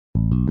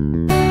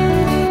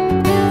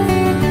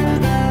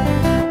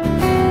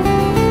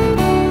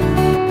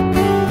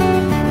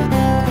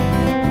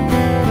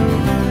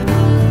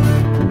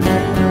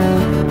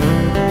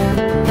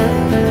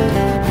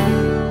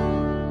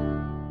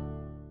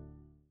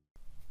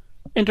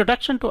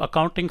Introduction to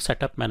Accounting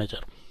Setup Manager.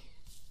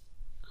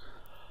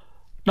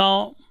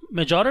 Now,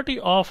 majority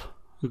of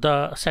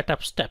the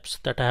setup steps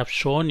that I have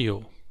shown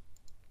you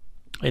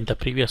in the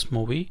previous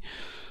movie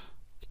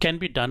can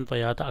be done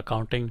via the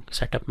Accounting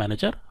Setup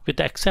Manager, with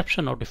the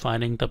exception of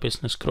defining the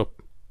business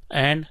group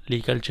and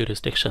legal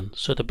jurisdiction.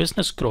 So the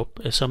business group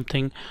is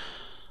something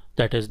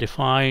that is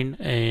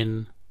defined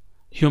in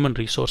Human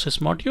Resources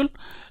module,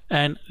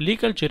 and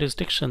legal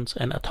jurisdictions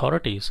and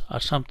authorities are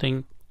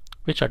something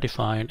which are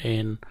defined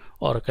in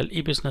Oracle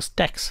e-business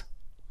tax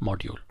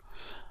module.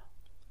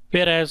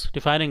 Whereas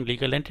defining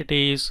legal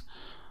entities,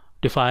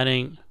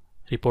 defining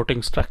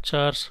reporting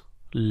structures,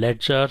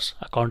 ledgers,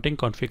 accounting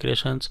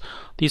configurations,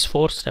 these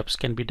 4 steps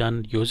can be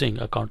done using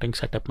Accounting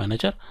Setup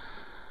Manager.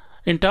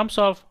 In terms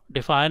of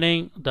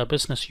defining the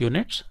business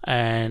units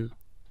and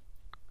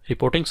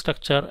reporting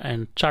structure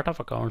and chart of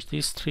accounts,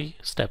 these 3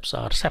 steps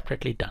are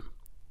separately done.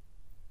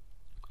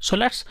 So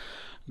let's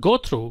go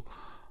through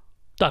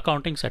the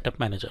Accounting Setup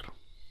Manager.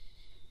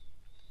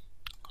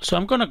 So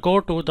I'm going to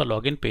go to the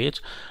login page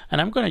and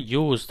I'm going to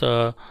use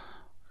the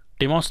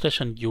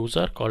demonstration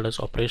user called as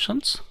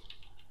operations,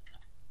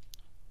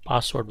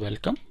 password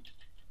welcome,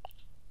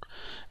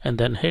 and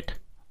then hit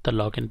the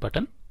login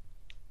button.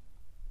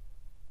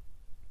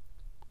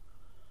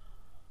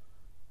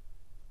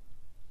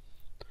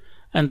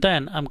 And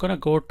then I'm going to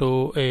go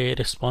to a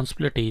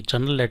responsibility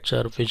general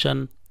ledger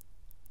vision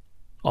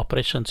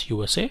operations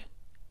USA.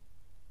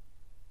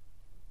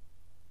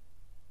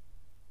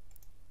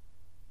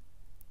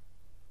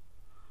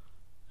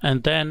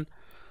 And then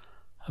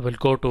I will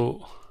go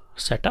to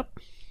setup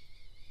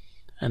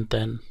and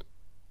then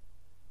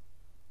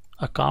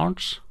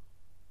accounts,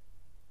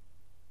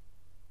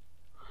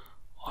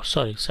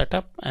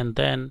 setup and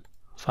then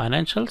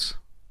financials,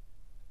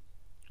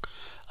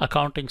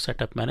 Accounting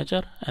Setup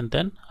Manager, and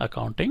then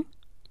accounting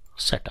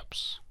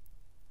setups.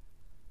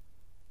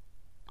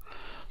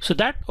 So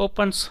that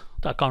opens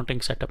the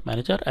Accounting Setup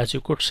Manager. As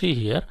you could see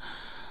here,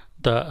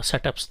 the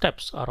setup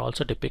steps are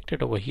also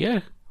depicted over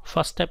here.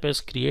 First step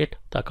is create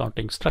the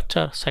accounting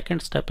structure.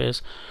 Second step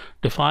is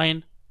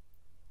define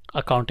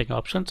accounting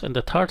options. And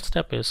the third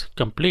step is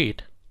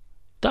complete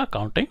the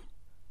accounting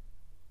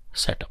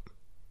setup.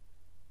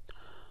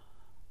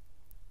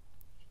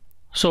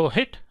 So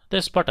hit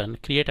this button,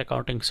 create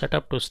accounting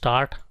setup, to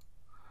start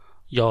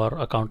your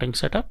accounting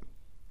setup,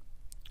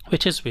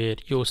 which is where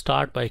you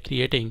start by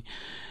creating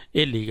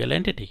a legal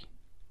entity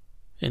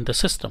in the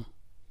system.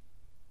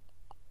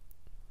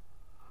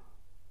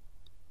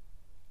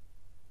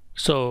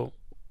 So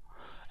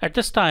at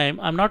this time,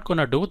 I'm not going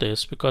to do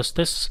this because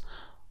this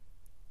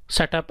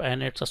setup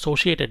and its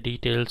associated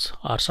details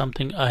are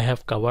something I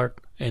have covered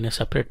in a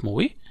separate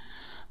movie.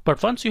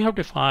 But once you have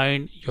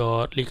defined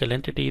your legal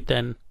entity,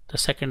 then the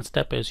second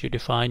step is you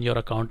define your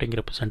accounting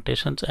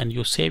representations and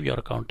you save your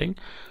accounting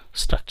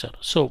structure.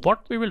 So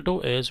what we will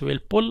do is we'll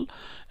pull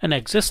an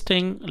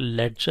existing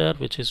ledger,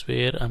 which is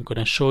where I'm going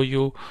to show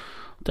you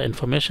the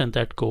information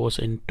that goes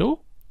into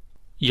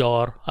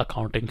your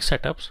accounting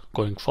setups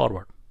going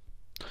forward.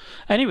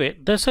 Anyway,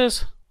 this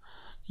is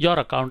your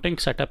Accounting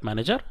Setup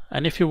Manager,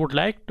 and if you would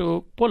like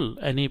to pull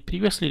any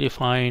previously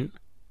defined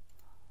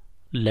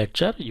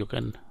ledger, you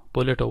can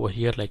pull it over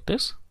here like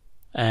this,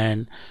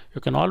 and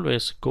you can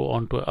always go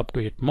on to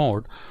update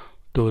mode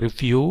to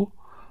review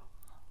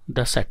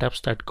the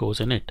setups that goes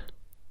in it.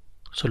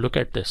 So look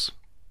at this.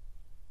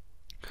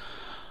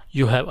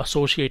 You have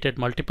associated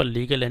multiple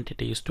legal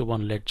entities to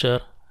one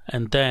ledger,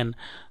 and then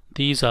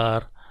these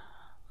are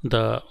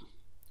the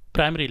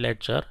primary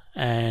ledger,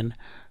 and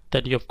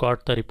then you've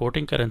got the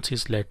reporting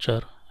currencies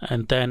ledger,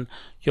 and then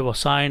you've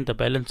assigned the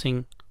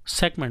balancing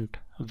segment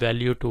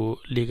value to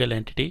legal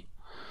entity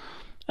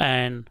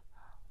and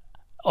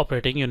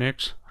operating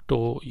units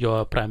to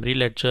your primary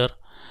ledger,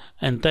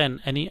 and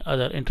then any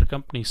other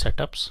intercompany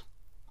setups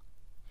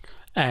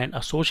and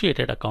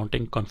associated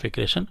accounting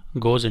configuration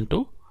goes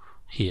into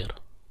here.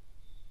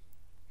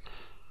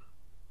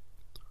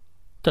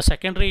 The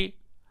secondary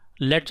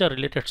ledger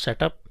related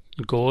setup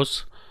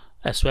goes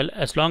as well,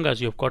 as long as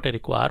you've got a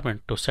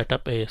requirement to set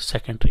up a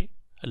secondary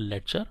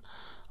ledger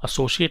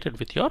associated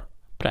with your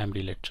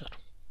primary ledger.